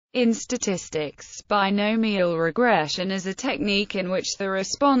In statistics, binomial regression is a technique in which the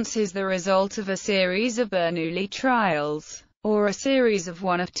response is the result of a series of Bernoulli trials, or a series of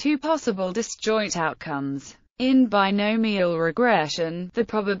one of two possible disjoint outcomes. In binomial regression, the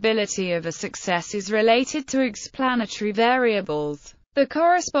probability of a success is related to explanatory variables. The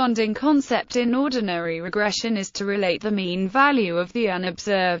corresponding concept in ordinary regression is to relate the mean value of the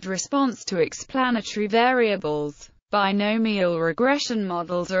unobserved response to explanatory variables. Binomial regression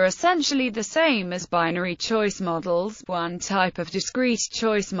models are essentially the same as binary choice models, one type of discrete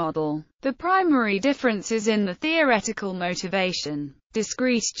choice model. The primary difference is in the theoretical motivation.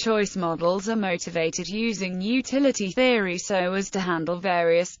 Discrete choice models are motivated using utility theory so as to handle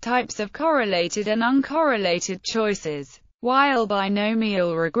various types of correlated and uncorrelated choices, while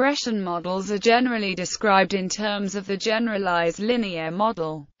binomial regression models are generally described in terms of the generalized linear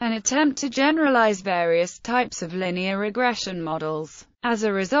model, an attempt to generalize various types of linear regression models. As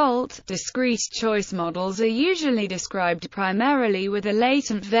a result, discrete choice models are usually described primarily with a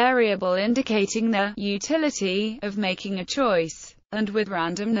latent variable indicating the utility of making a choice, and with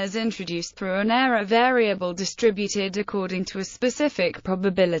randomness introduced through an error variable distributed according to a specific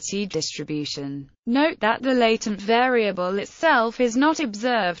probability distribution. Note that the latent variable itself is not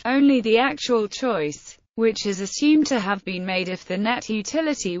observed, only the actual choice, which is assumed to have been made if the net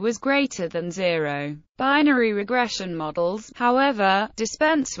utility was greater than 0. Binary regression models, however,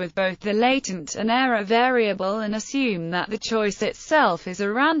 dispense with both the latent and error variable and assume that the choice itself is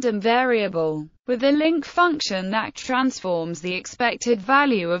a random variable, with a link function that transforms the expected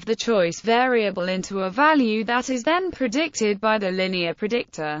value of the choice variable into a value that is then predicted by the linear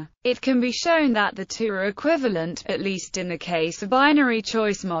predictor. It can be shown that the two are equivalent, at least in the case of binary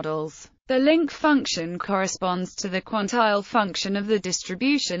choice models. The link function corresponds to the quantile function of the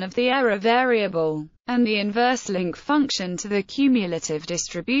distribution of the error variable, and the inverse link function to the cumulative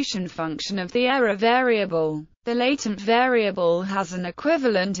distribution function of the error variable. The latent variable has an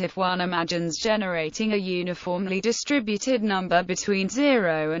equivalent if one imagines generating a uniformly distributed number between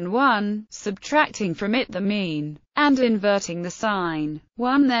 0 and 1, subtracting from it the mean, and inverting the sign.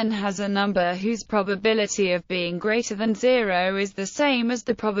 One then has a number whose probability of being greater than 0 is the same as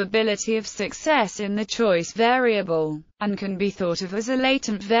the probability of success in the choice variable, and can be thought of as a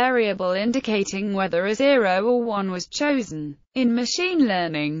latent variable indicating whether a 0 or 1 was chosen. In machine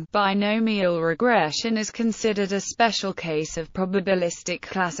learning, binomial regression is considered a special case of probabilistic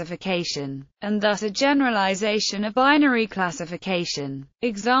classification, and thus a generalization of binary classification.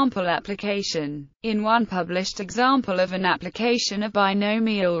 Example application. In one published example of an application of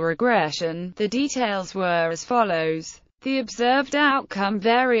binomial regression, the details were as follows. The observed outcome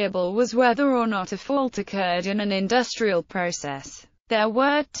variable was whether or not a fault occurred in an industrial process. There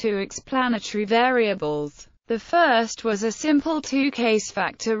were two explanatory variables. The first was a simple two-case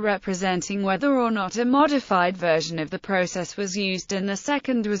factor representing whether or not a modified version of the process was used, and the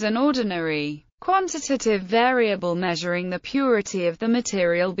second was an ordinary, quantitative variable measuring the purity of the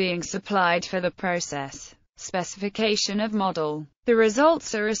material being supplied for the process. Specification of model. The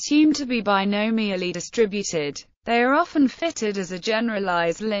results are assumed to be binomially distributed. They are often fitted as a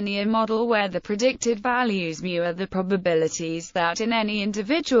generalized linear model where the predicted values mu are the probabilities that in any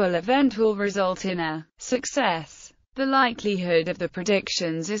individual event will result in a success. The likelihood of the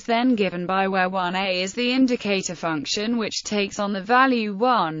predictions is then given by where 1a is the indicator function which takes on the value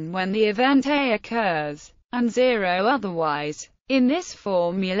 1 when the event A occurs, and 0 otherwise. In this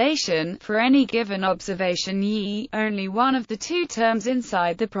formulation, for any given observation y, only one of the two terms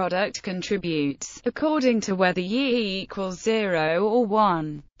inside the product contributes, according to whether y equals 0 or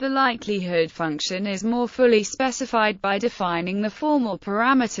 1. The likelihood function is more fully specified by defining the formal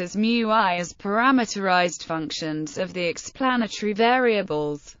parameters mu I as parameterized functions of the explanatory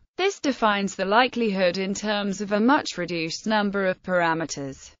variables. This defines the likelihood in terms of a much reduced number of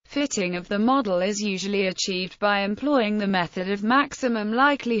parameters. Fitting of the model is usually achieved by employing the method of maximum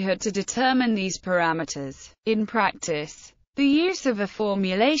likelihood to determine these parameters. In practice, the use of a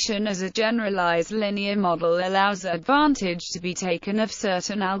formulation as a generalized linear model allows advantage to be taken of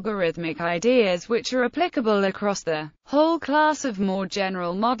certain algorithmic ideas which are applicable across the whole class of more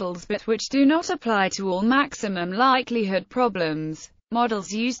general models but which do not apply to all maximum likelihood problems.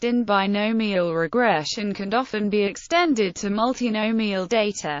 Models used in binomial regression can often be extended to multinomial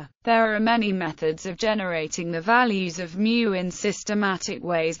data. There are many methods of generating the values of mu in systematic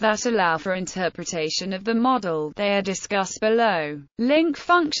ways that allow for interpretation of the model. They are discussed below. Link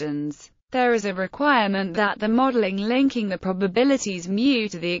functions. There is a requirement that the modeling linking the probabilities mu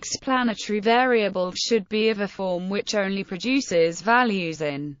to the explanatory variable should be of a form which only produces values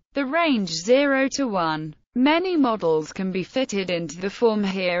in the range 0 to 1. Many models can be fitted into the form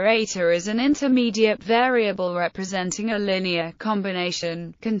here. Eta is an intermediate variable representing a linear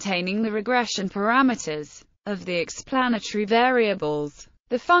combination, containing the regression parameters of the explanatory variables.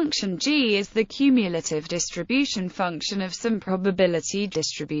 The function g is the cumulative distribution function of some probability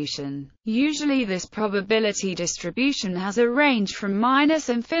distribution. Usually this probability distribution has a range from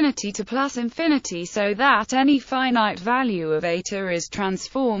 -infinity to +infinity, so that any finite value of eta is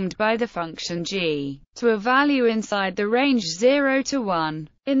transformed by the function g to a value inside the range 0 to 1.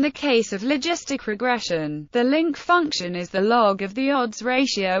 In the case of logistic regression, the link function is the log of the odds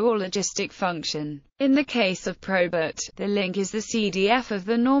ratio or logistic function. In the case of probit, the link is the CDF of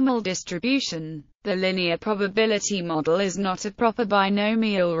the normal distribution. The linear probability model is not a proper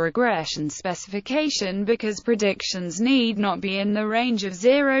binomial regression specification because predictions need not be in the range of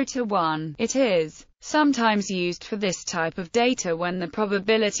 0 to 1. It is sometimes used for this type of data when the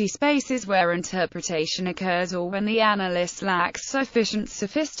probability space is where interpretation occurs, or when the analyst lacks sufficient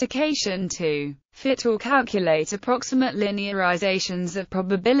sophistication to fit or calculate approximate linearizations of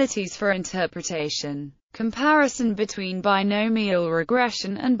probabilities for interpretation. Comparison between binomial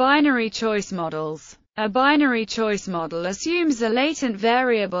regression and binary choice models. A binary choice model assumes a latent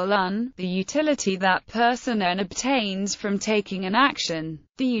variable un, the utility that person n obtains from taking an action.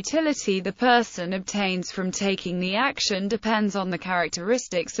 The utility the person obtains from taking the action depends on the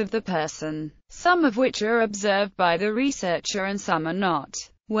characteristics of the person, some of which are observed by the researcher and some are not.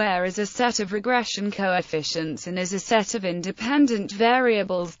 Whereas a set of regression coefficients n is a set of independent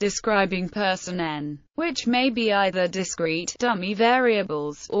variables describing person n, which may be either discrete, dummy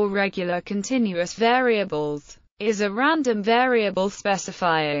variables, or regular continuous variables, is a random variable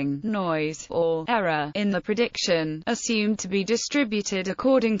specifying noise or error in the prediction, assumed to be distributed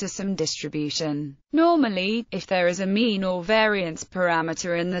according to some distribution. Normally, if there is a mean or variance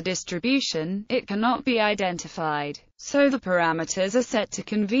parameter in the distribution, it cannot be identified. So the parameters are set to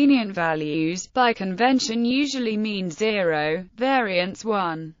convenient values, by convention usually mean 0, variance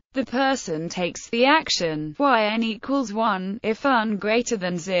 1. The person takes the action, yn equals 1, if un greater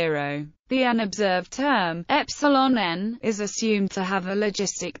than 0. The unobserved term, epsilon n, is assumed to have a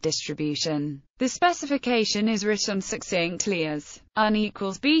logistic distribution. The specification is written succinctly as un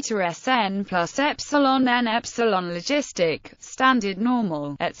equals beta Sn plus epsilon n, epsilon logistic, standard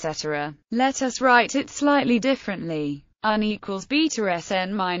normal, etc. Let us write it slightly differently. Un equals beta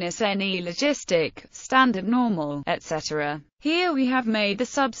Sn minus Ne logistic, standard normal, etc. Here we have made the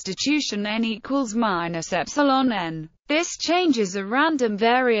substitution n equals minus epsilon n. This changes a random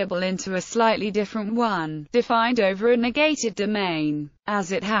variable into a slightly different one, defined over a negated domain.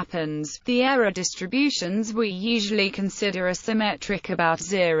 As it happens, the error distributions we usually consider are symmetric about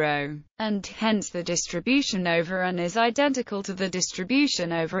 0, and hence the distribution over n is identical to the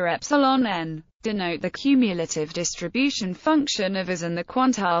distribution over epsilon n. Denote the cumulative distribution function of as and the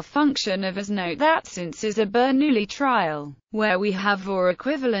quantile function of as. Note that since is a Bernoulli trial, where we have or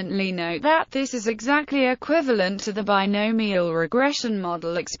equivalently, note that this is exactly equivalent to the binomial regression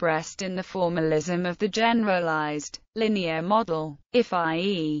model expressed in the formalism of the generalized linear model. If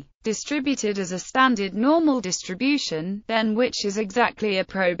i.e. distributed as a standard normal distribution, then which is exactly a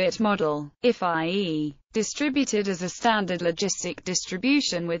probit model. If i.e. distributed as a standard logistic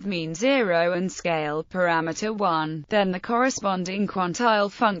distribution with mean 0 and scale parameter 1, then the corresponding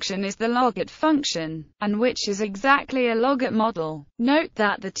quantile function is the logit function, and which is exactly a logit model. Note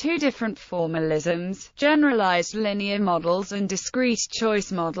that the two different formalisms, generalized linear models and discrete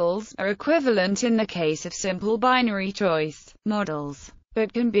choice models, are equivalent in the case of simple binary choice models,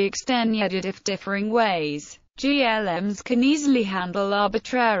 but can be extended in differing ways. GLMs can easily handle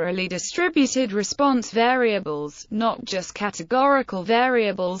arbitrarily distributed response variables, not just categorical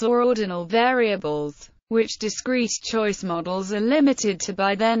variables or ordinal variables, which discrete choice models are limited to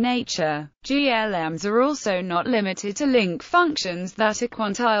by their nature. GLMs are also not limited to link functions that are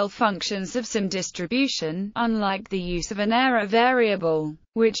quantile functions of some distribution, unlike the use of an error variable,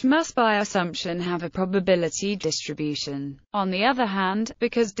 which must by assumption have a probability distribution. On the other hand,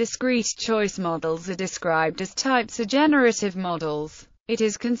 because discrete choice models are described as types of generative models, it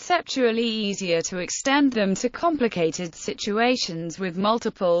is conceptually easier to extend them to complicated situations with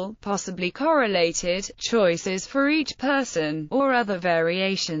multiple, possibly correlated, choices for each person, or other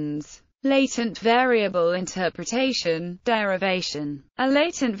variations. Latent variable interpretation, derivation. A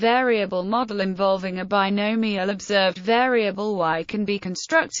latent variable model involving a binomial observed variable y can be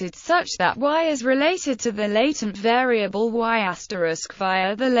constructed such that y is related to the latent variable y**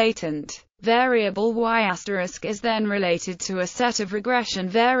 via the latent variable y** is then related to a set of regression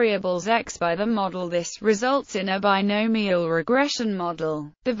variables x by the model. This results in a binomial regression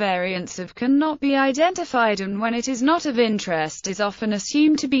model. The variance of cannot be identified, and when it is not of interest is often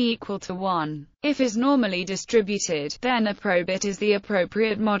assumed to be equal to 1. If is normally distributed, then a probit is the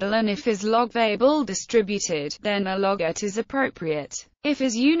appropriate model, and if is log variable distributed, then a logot is appropriate. If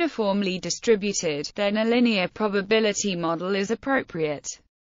is uniformly distributed, then a linear probability model is appropriate.